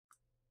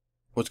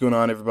What's going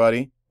on,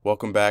 everybody?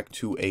 Welcome back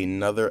to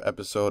another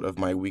episode of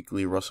my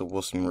weekly Russell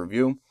Wilson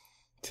review.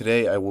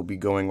 Today I will be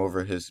going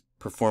over his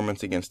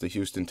performance against the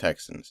Houston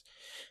Texans.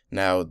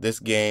 Now, this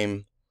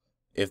game,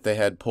 if they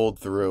had pulled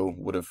through,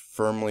 would have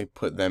firmly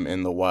put them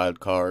in the wild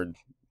card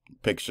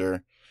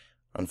picture.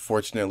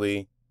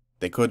 Unfortunately,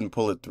 they couldn't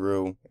pull it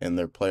through, and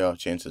their playoff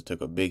chances took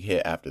a big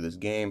hit after this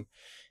game.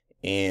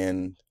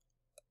 And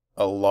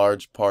a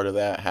large part of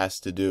that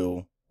has to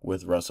do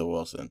with Russell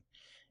Wilson.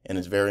 And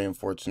it's very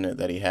unfortunate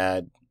that he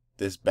had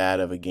this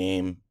bad of a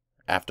game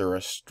after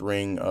a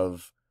string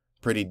of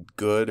pretty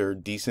good or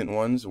decent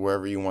ones,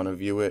 wherever you want to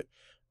view it.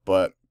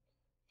 But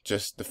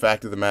just the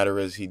fact of the matter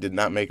is he did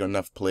not make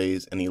enough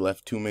plays, and he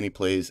left too many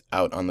plays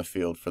out on the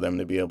field for them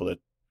to be able to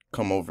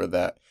come over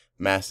that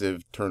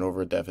massive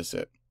turnover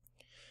deficit.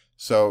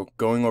 So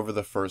going over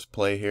the first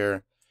play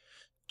here,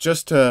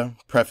 just to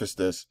preface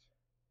this,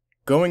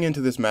 going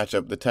into this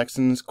matchup, the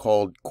Texans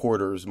called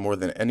quarters more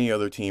than any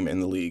other team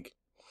in the league.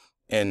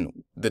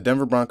 And the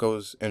Denver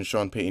Broncos and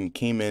Sean Payton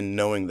came in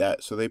knowing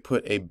that, so they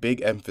put a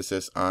big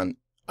emphasis on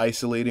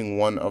isolating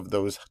one of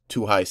those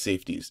two high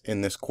safeties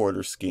in this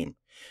quarter scheme.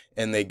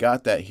 And they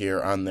got that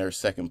here on their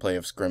second play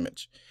of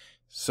scrimmage.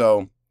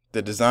 So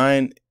the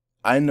design,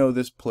 I know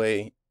this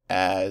play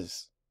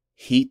as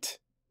heat,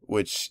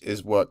 which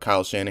is what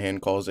Kyle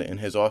Shanahan calls it in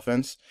his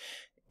offense.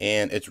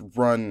 And it's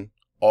run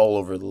all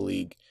over the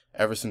league.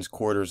 Ever since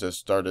quarters has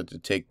started to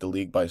take the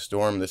league by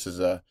storm, this is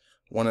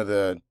one of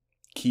the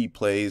key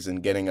plays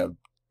and getting a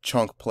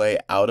chunk play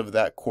out of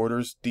that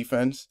quarters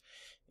defense.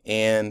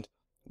 And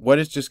what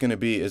it's just going to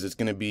be is it's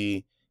going to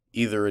be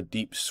either a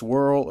deep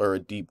swirl or a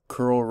deep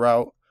curl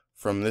route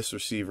from this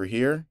receiver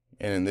here,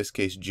 and in this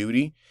case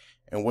Jeudy.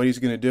 And what he's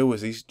going to do is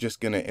he's just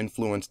going to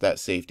influence that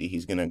safety.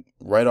 He's going to,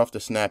 right off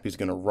the snap, he's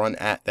going to run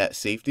at that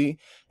safety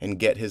and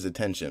get his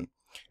attention.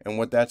 And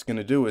what that's going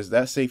to do is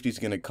that safety's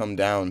going to come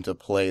down to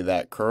play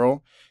that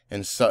curl,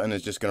 and Sutton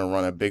is just going to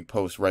run a big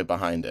post right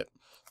behind it.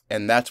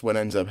 And that's what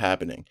ends up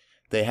happening.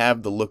 They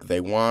have the look they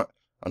want.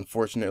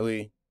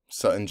 Unfortunately,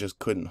 Sutton just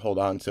couldn't hold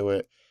on to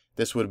it.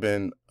 This would have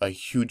been a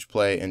huge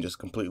play and just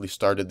completely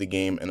started the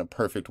game in a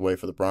perfect way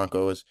for the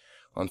Broncos.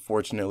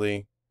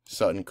 Unfortunately,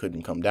 Sutton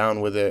couldn't come down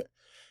with it.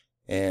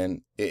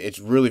 And it's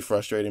really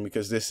frustrating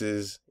because this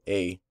is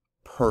a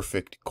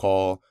perfect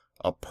call,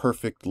 a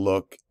perfect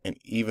look, and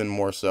even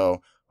more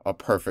so, a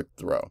perfect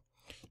throw.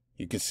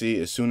 You can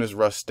see as soon as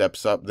Russ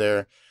steps up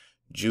there,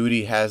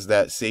 Jeudy has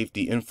that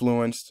safety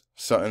influenced.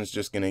 Sutton's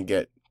just going to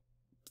get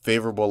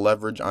favorable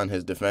leverage on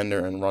his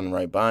defender and run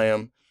right by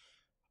him.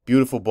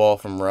 Beautiful ball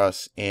from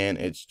Russ, and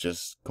it's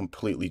just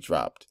completely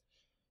dropped.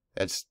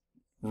 That's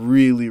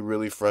really,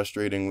 really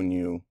frustrating when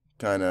you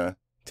kind of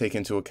take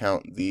into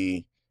account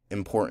the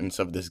importance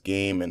of this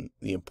game and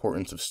the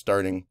importance of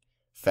starting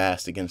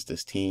fast against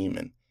this team,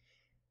 and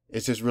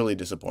it's just really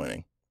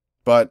disappointing.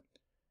 But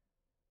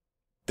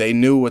they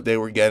knew what they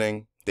were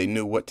getting. They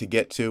knew what to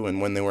get to, and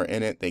when they were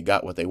in it, they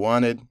got what they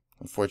wanted.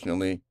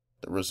 Unfortunately,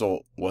 the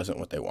result wasn't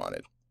what they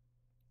wanted.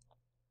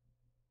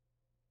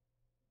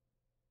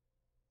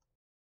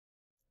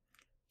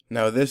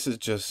 Now, this is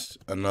just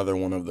another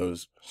one of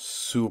those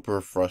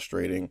super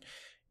frustrating,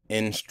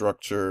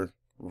 in-structure,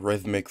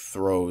 rhythmic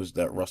throws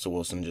that Russell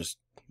Wilson just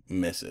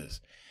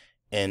misses.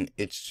 And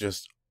it's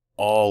just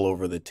all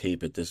over the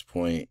tape at this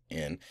point,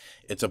 and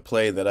it's a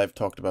play that I've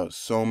talked about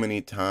so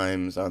many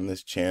times on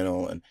this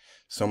channel, and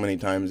so many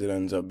times it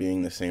ends up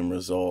being the same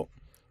result.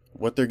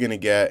 What they're going to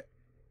get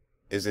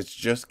is it's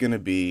just going to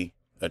be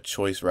a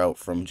choice route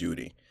from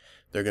Jeudy.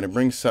 They're going to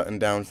bring Sutton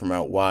down from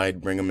out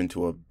wide, bring him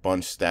into a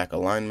bunch stack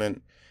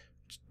alignment.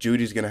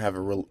 Judy's going to have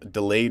a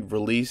delayed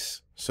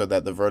release so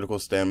that the vertical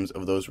stems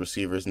of those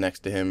receivers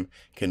next to him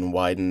can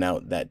widen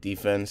out that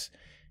defense.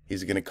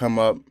 He's going to come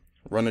up,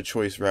 run a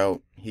choice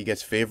route. He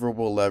gets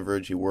favorable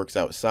leverage. He works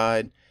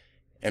outside,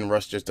 and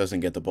Russ just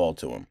doesn't get the ball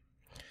to him.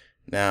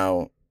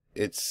 Now,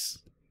 it's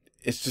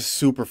just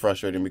super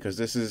frustrating because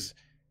this is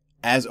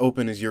as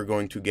open as you're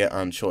going to get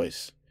on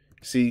choice.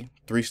 See,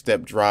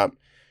 3-step drop.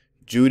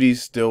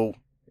 Judy's still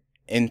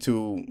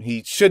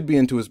he should be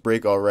into his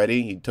break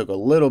already. He took a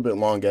little bit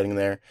long getting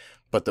there,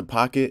 but the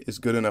pocket is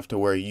good enough to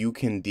where you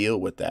can deal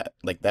with that.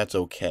 Like, that's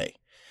okay.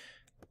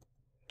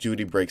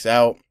 Jeudy breaks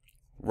out.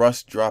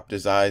 Russ dropped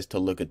his eyes to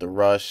look at the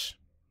rush.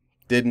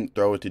 Didn't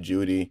throw it to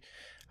Jeudy.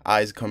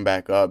 Eyes come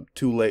back up.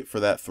 Too late for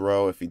that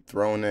throw. If he'd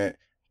thrown it,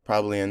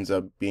 probably ends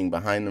up being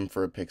behind him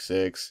for a pick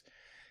six.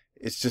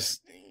 It's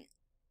just,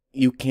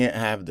 you can't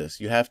have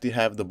this. You have to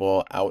have the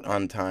ball out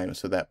on time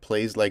so that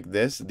plays like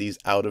this, these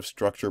out of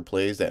structure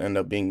plays that end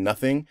up being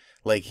nothing,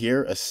 like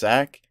here, a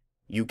sack,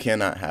 you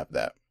cannot have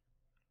that.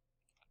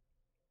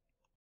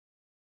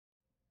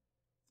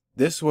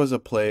 This was a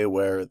play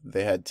where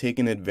they had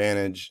taken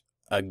advantage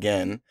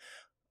again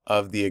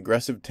of the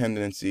aggressive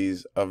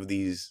tendencies of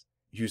these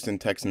Houston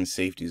Texans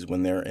safeties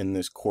when they're in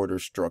this quarter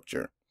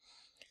structure.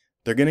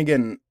 They're going to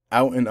get an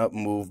out and up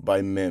move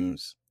by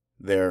Mims,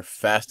 their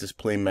fastest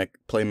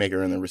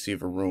playmaker in the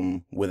receiver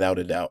room, without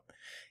a doubt.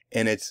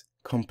 And it's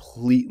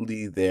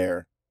completely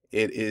there.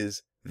 It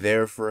is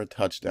there for a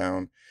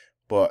touchdown.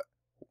 But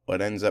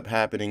what ends up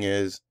happening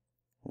is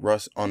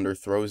Russ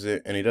underthrows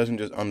it, and he doesn't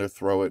just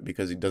underthrow it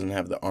because he doesn't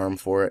have the arm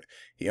for it.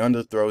 He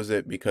underthrows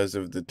it because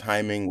of the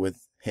timing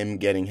with him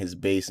getting his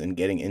base and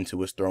getting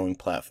into his throwing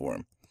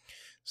platform.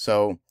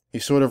 So he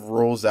sort of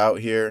rolls out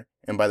here,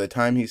 and by the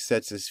time he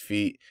sets his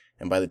feet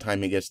and by the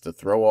time he gets to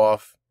throw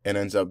off, it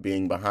ends up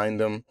being behind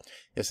him.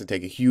 He has to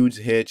take a huge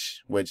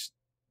hitch, which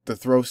the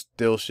throw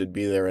still should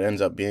be there. It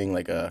ends up being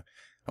like a,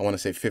 I want to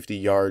say 50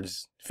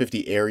 yards,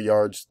 50 air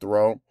yards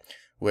throw,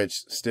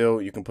 which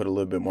still you can put a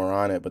little bit more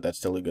on it, but that's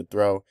still a good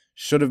throw.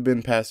 Should have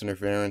been pass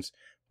interference,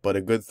 but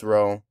a good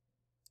throw.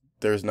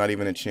 There's not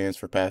even a chance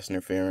for pass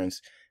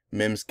interference.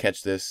 Mims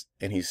catch this,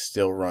 and he's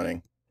still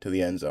running to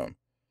the end zone.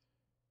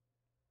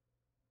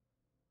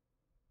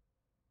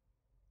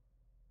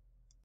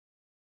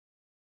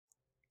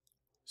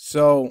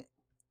 So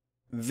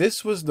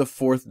this was the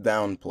fourth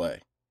down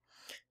play.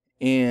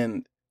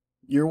 And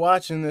you're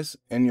watching this,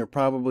 and you're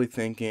probably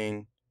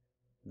thinking,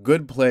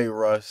 good play,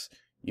 Russ.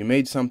 You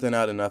made something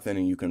out of nothing,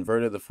 and you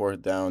converted the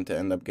fourth down to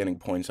end up getting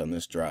points on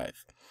this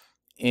drive.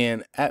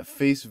 And at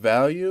face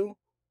value,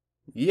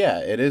 yeah,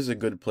 it is a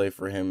good play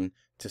for him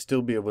to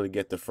still be able to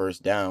get the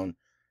first down.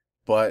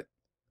 But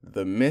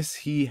the miss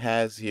he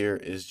has here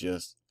is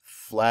just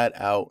flat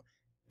out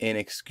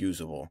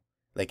inexcusable.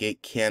 Like,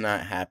 it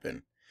cannot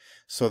happen.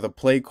 So the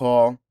play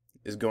call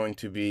is going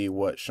to be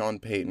what Sean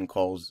Payton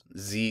calls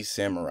Z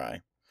Samurai.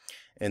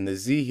 And the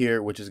Z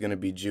here, which is going to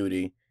be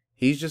Judy,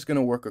 he's just going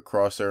to work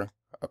across her,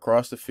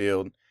 across the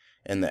field.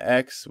 And the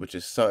X, which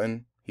is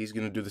Sutton, he's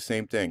going to do the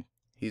same thing.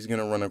 He's going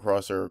to run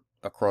across her,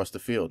 across the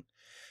field.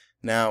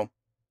 Now,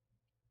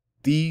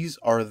 these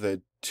are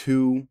the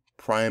two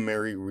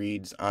primary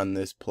reads on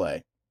this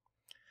play.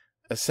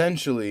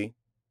 Essentially,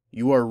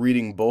 you are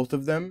reading both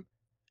of them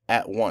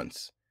at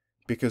once.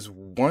 Because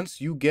once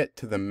you get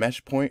to the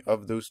mesh point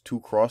of those two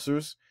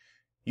crossers,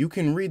 you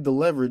can read the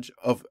leverage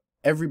of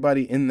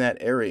everybody in that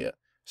area.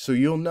 So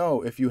you'll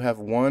know if you have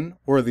one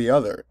or the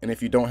other. And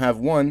if you don't have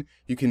one,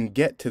 you can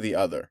get to the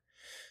other.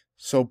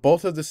 So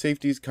both of the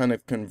safeties kind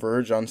of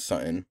converge on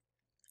Sutton.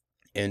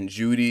 And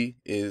Judy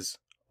is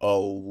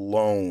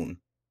alone.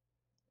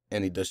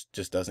 And he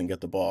just doesn't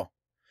get the ball.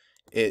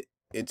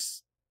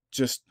 It's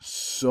just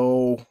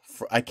so...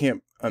 I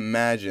can't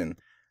imagine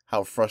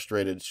how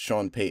frustrated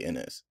Sean Payton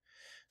is.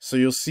 So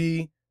you'll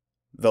see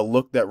the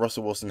look that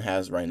Russell Wilson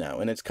has right now.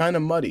 And it's kind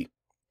of muddy.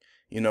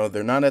 You know,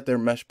 they're not at their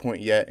mesh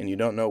point yet, and you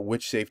don't know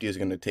which safety is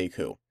going to take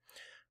who.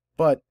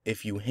 But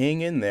if you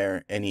hang in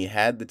there, and he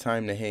had the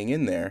time to hang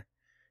in there,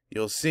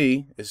 you'll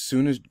see as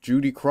soon as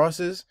Judy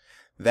crosses,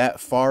 that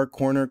far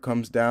corner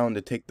comes down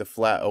to take the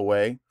flat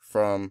away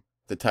from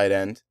the tight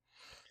end.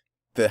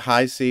 The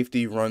high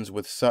safety runs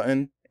with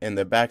Sutton, and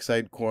the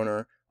backside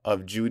corner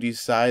of Judy's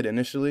side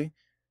initially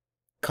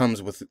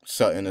comes with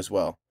Sutton as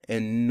well.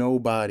 And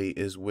nobody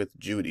is with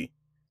Judy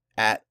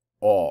at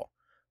all.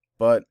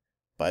 But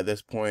by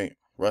this point,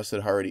 Russ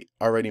had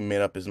already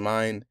made up his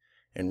mind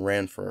and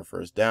ran for a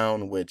first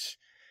down, which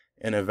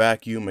in a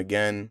vacuum,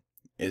 again,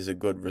 is a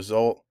good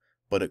result.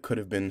 But it could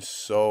have been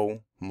so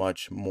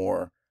much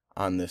more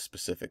on this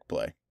specific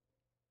play.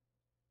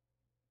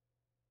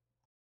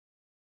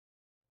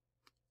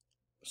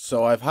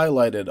 So I've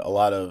highlighted a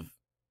lot of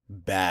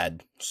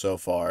bad so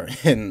far,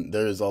 and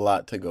there's a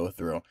lot to go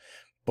through.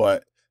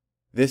 But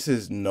this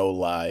is no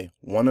lie,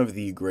 one of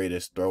the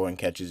greatest throw and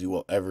catches you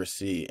will ever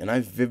see. And I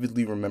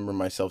vividly remember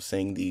myself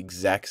saying the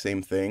exact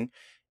same thing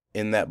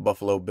in that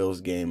Buffalo Bills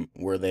game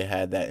where they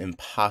had that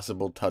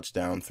impossible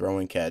touchdown throw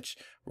and catch,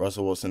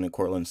 Russell Wilson and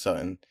Courtland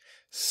Sutton.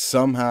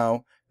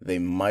 Somehow they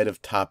might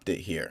have topped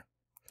it here.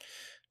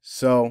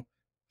 So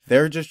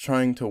they're just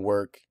trying to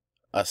work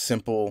a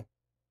simple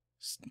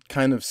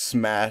kind of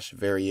smash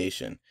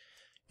variation.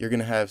 You're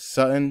going to have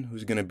Sutton,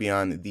 who's going to be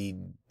on the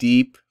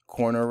deep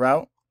corner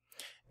route.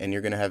 And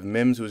you're going to have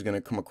Mims, who's going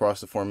to come across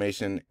the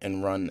formation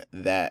and run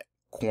that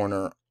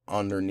corner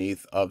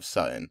underneath of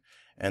Sutton.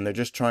 And they're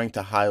just trying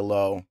to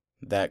high-low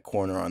that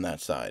corner on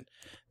that side.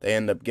 They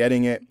end up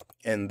getting it.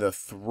 And the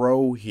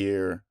throw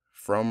here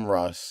from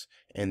Russ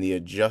and the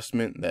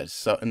adjustment that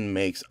Sutton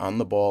makes on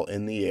the ball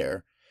in the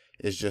air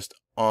is just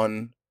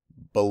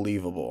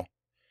unbelievable.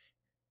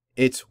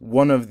 It's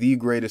one of the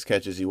greatest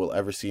catches you will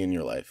ever see in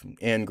your life.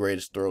 And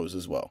greatest throws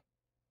as well.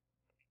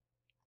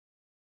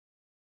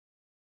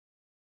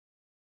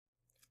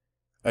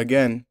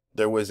 Again,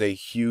 there was a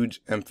huge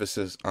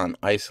emphasis on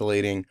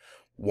isolating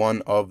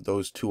one of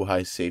those two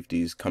high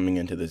safeties coming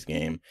into this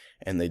game,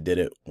 and they did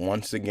it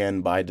once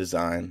again by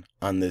design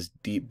on this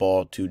deep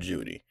ball to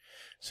Judy.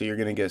 So you're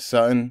going to get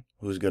Sutton,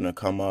 who's going to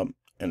come up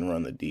and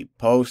run the deep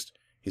post.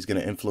 He's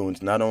going to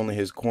influence not only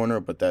his corner,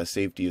 but that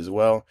safety as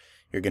well.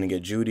 You're going to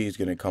get Judy, who's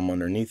going to come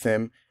underneath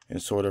him and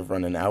sort of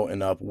run an out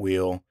and up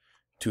wheel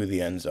to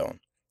the end zone.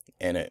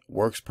 And it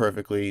works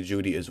perfectly.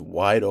 Judy is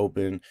wide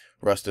open.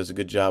 Russ does a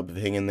good job of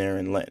hanging there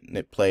and letting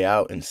it play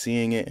out and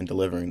seeing it and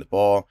delivering the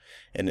ball.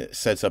 And it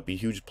sets up a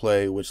huge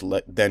play, which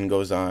then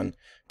goes on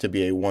to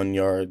be a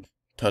 1-yard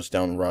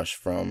touchdown rush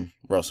from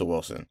Russell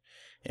Wilson.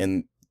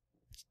 And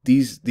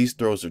these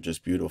throws are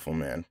just beautiful,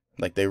 man.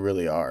 Like, they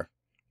really are.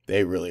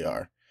 They really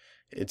are.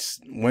 It's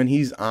when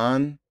he's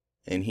on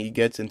and he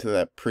gets into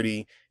that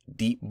pretty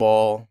deep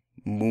ball,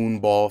 moon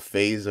ball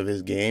phase of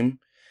his game,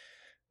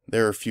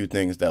 there are a few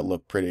things that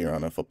look prettier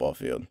on a football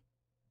field.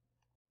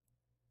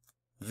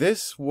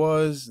 This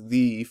was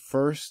the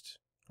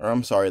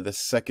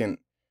second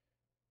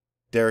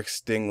Derek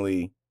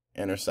Stingley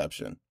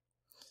interception.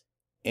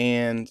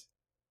 And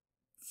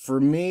for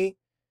me,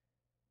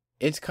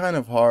 it's kind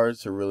of hard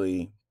to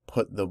really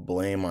put the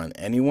blame on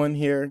anyone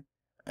here.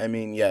 I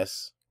mean,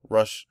 yes,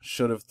 Rush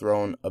should have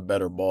thrown a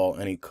better ball,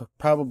 and he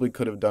probably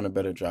could have done a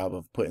better job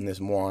of putting this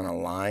more on a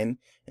line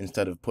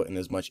instead of putting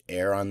as much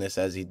air on this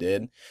as he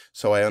did.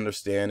 So I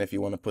understand if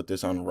you want to put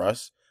this on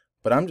Russ,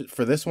 but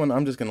for this one,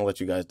 I'm just going to let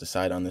you guys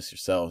decide on this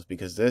yourselves,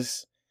 because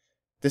this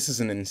is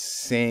an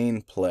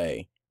insane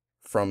play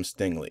from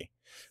Stingley.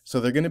 So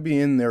they're going to be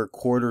in their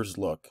quarters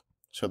look.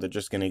 So they're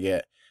just going to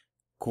get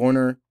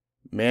corner,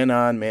 man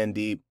on, man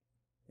deep.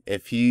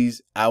 If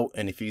he's out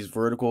and if he's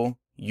vertical,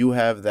 you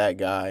have that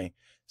guy.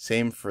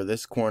 Same for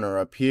this corner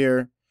up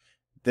here.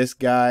 This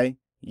guy,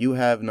 you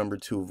have number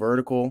 2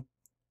 vertical.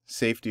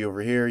 Safety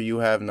over here, you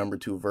have number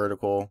 2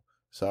 vertical.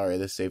 Sorry,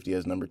 this safety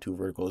has number 2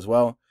 vertical as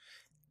well.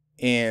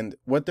 And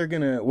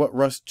what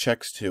Russ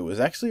checks to is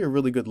actually a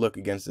really good look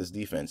against this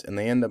defense, and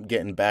they end up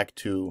getting back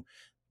to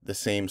the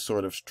same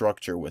sort of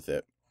structure with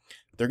it.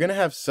 They're going to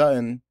have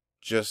Sutton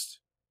just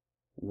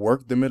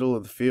work the middle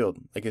of the field.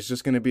 Like, it's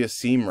just going to be a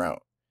seam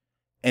route.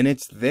 And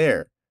it's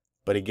there.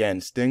 But again,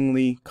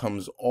 Stingley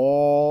comes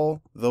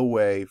all the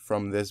way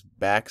from this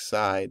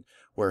backside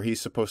where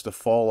he's supposed to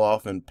fall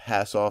off and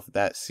pass off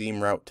that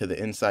seam route to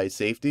the inside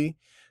safety.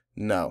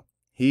 No,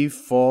 he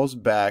falls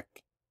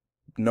back,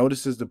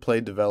 notices the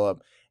play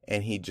develop,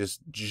 and he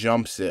just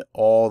jumps it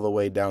all the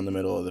way down the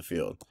middle of the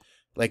field.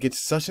 Like, it's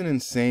such an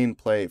insane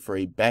play for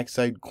a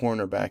backside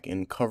cornerback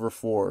in cover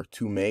 4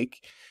 to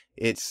make.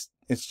 It's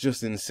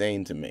just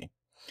insane to me.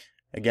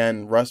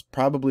 Again, Russ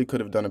probably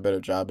could have done a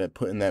better job at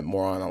putting that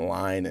more on a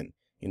line and,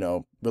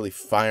 really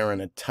firing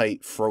a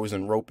tight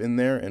frozen rope in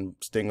there, and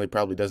Stingley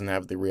probably doesn't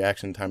have the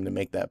reaction time to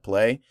make that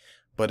play,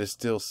 but it's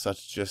still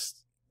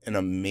just an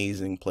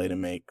amazing play to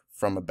make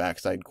from a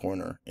backside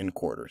corner in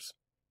quarters.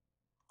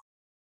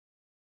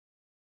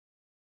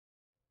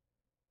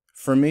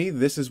 For me,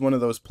 this is one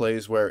of those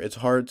plays where it's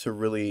hard to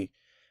really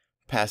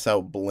pass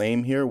out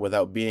blame here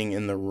without being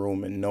in the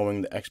room and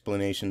knowing the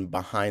explanation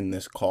behind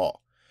this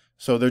call.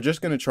 So they're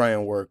just going to try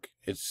and work.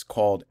 It's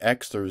called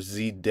X or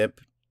Z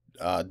dip,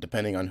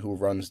 depending on who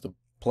runs the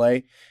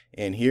play.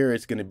 And here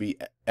it's going to be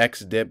X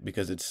dip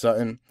because it's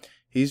Sutton.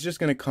 He's just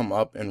going to come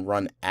up and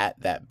run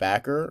at that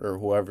backer or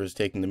whoever's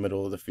taking the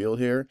middle of the field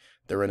here.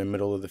 They're in the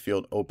middle of the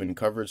field open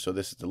coverage, so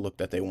this is the look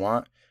that they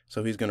want.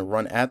 So he's going to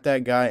run at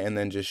that guy and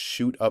then just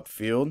shoot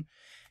upfield.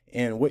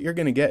 And what you're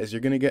going to get is you're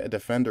going to get a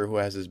defender who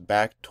has his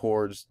back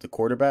towards the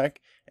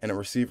quarterback and a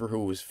receiver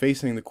who is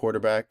facing the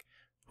quarterback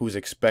who's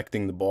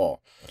expecting the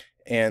ball.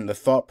 And the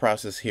thought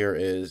process here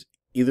is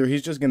either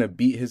he's just going to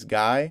beat his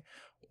guy,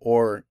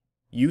 or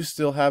you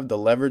still have the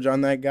leverage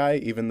on that guy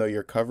even though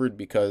you're covered,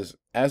 because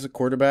as a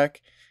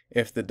quarterback,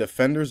 if the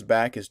defender's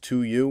back is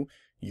to you,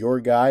 your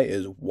guy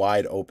is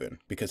wide open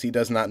because he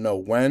does not know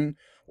when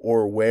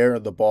or where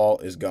the ball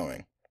is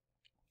going.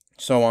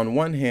 So on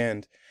one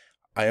hand,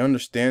 I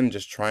understand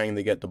just trying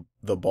to get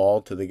the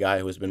ball to the guy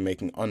who has been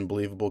making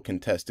unbelievable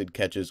contested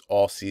catches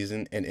all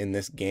season and in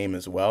this game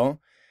as well.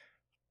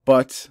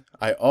 But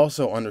I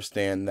also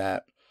understand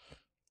that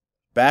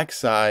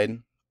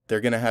backside,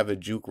 they're going to have a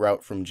juke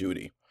route from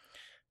Judy.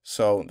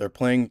 So they're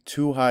playing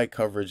too high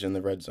coverage in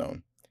the red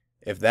zone.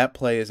 If that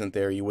play isn't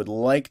there, you would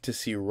like to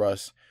see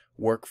Russ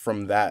work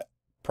from that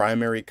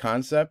primary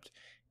concept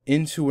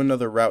into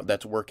another route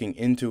that's working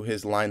into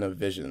his line of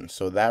vision.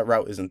 So that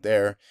route isn't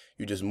there.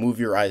 You just move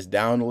your eyes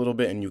down a little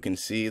bit and you can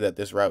see that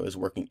this route is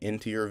working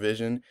into your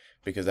vision,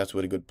 because that's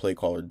what a good play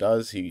caller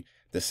does.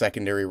 The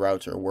secondary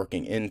routes are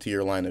working into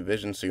your line of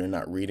vision, so you're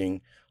not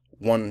reading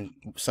one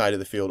side of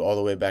the field all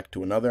the way back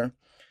to another.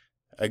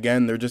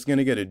 Again, they're just going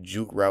to get a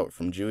juke route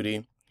from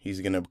Judy.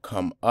 He's going to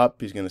come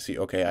up. He's going to see,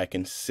 okay, I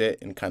can sit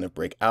and kind of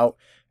break out.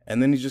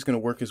 And then he's just going to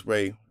work his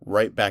way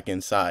right back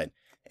inside.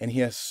 And he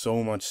has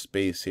so much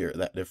space here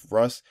that if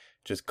Russ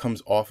just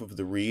comes off of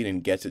the read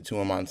and gets it to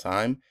him on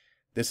time,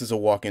 this is a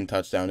walk-in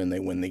touchdown and they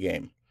win the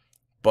game.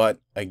 But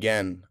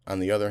again, on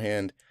the other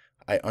hand,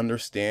 I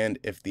understand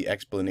if the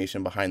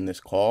explanation behind this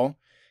call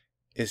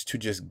is to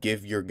just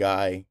give your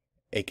guy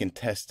a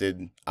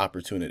contested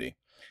opportunity.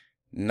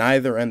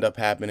 Neither end up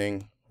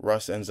happening.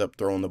 Russ ends up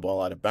throwing the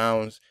ball out of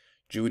bounds.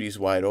 Judy's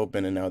wide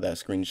open, and now that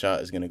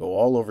screenshot is going to go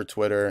all over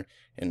Twitter,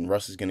 and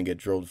Russ is going to get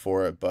drilled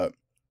for it, but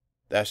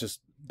that's just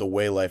the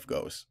way life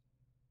goes.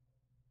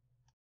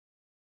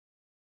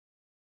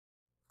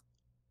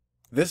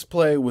 This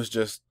play was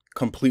just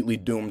completely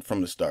doomed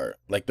from the start.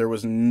 Like, there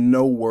was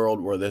no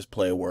world where this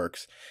play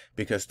works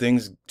because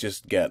things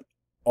just get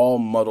all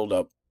muddled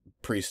up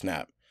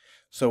pre-snap.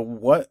 So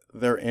what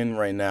they're in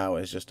right now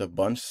is just a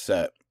bunch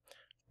set,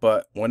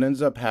 but what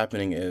ends up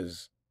happening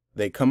is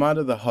they come out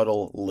of the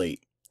huddle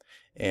late.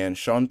 And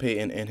Sean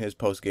Payton in his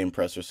post-game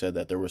presser said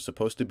that there was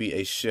supposed to be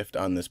a shift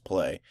on this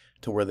play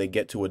to where they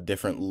get to a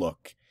different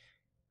look.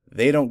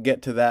 They don't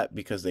get to that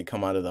because they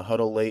come out of the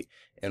huddle late.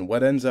 And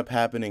what ends up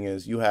happening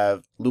is you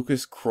have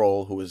Lucas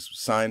Kroll, who is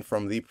signed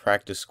from the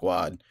practice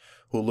squad,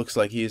 who looks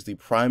like he is the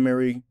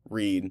primary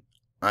read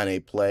on a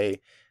play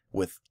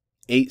with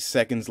 8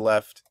 seconds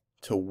left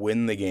to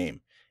win the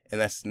game. And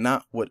that's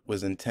not what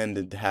was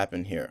intended to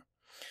happen here.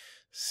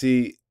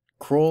 See,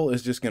 Kroll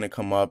is just going to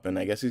come up, and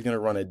I guess he's going to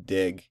run a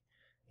dig.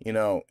 You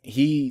know,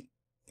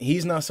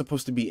 he's not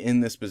supposed to be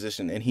in this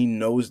position, and he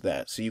knows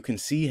that. So you can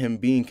see him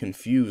being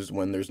confused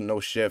when there's no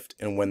shift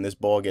and when this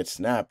ball gets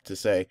snapped to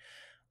say,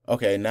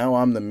 okay, now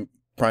I'm the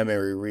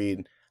primary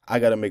read. I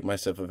got to make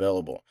myself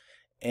available.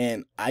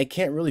 And I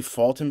can't really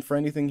fault him for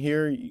anything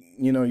here.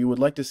 You know, you would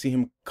like to see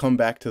him come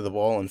back to the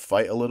ball and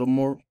fight a little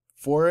more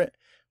for it.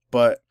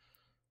 But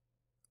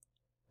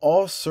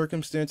all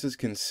circumstances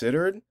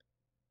considered,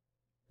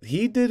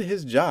 he did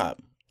his job.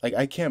 Like,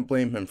 I can't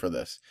blame him for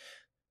this.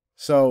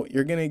 So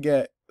you're going to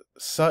get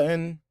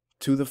Sutton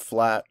to the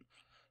flat,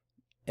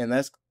 and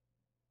that's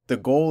the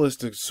goal, is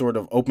to sort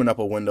of open up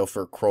a window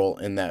for Kroll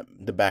in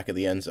the back of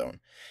the end zone.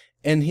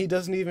 And he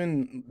doesn't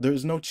even,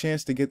 there's no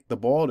chance to get the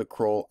ball to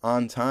Kroll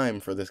on time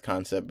for this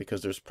concept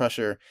because there's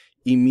pressure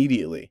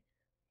immediately.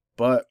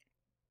 But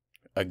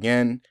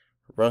again,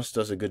 Russ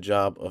does a good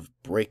job of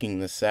breaking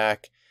the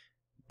sack,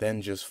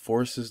 then just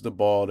forces the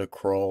ball to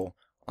Kroll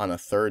on a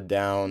third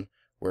down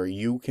where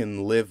you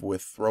can live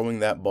with throwing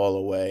that ball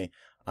away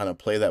on a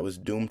play that was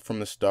doomed from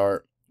the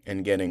start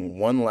and getting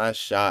one last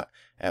shot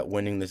at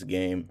winning this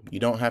game. You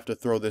don't have to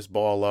throw this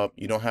ball up.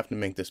 You don't have to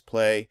make this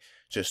play.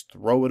 Just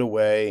throw it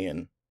away,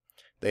 and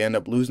they end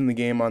up losing the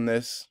game on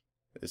this.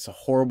 It's a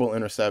horrible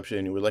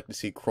interception. You would like to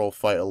see Kroll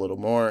fight a little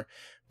more,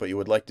 but you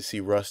would like to see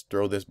Russ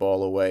throw this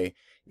ball away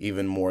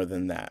even more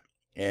than that.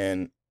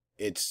 And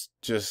it's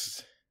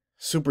just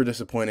super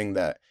disappointing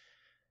that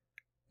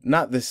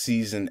not this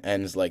season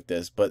ends like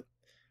this, but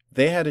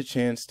they had a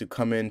chance to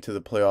come into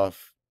the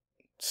playoff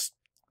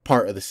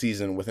part of the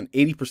season with an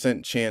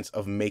 80% chance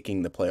of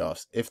making the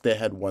playoffs if they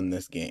had won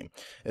this game,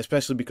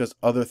 especially because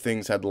other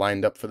things had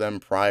lined up for them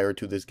prior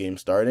to this game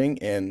starting.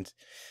 And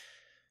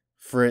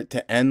for it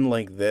to end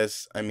like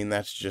this, I mean,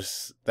 that's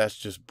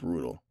just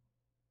brutal.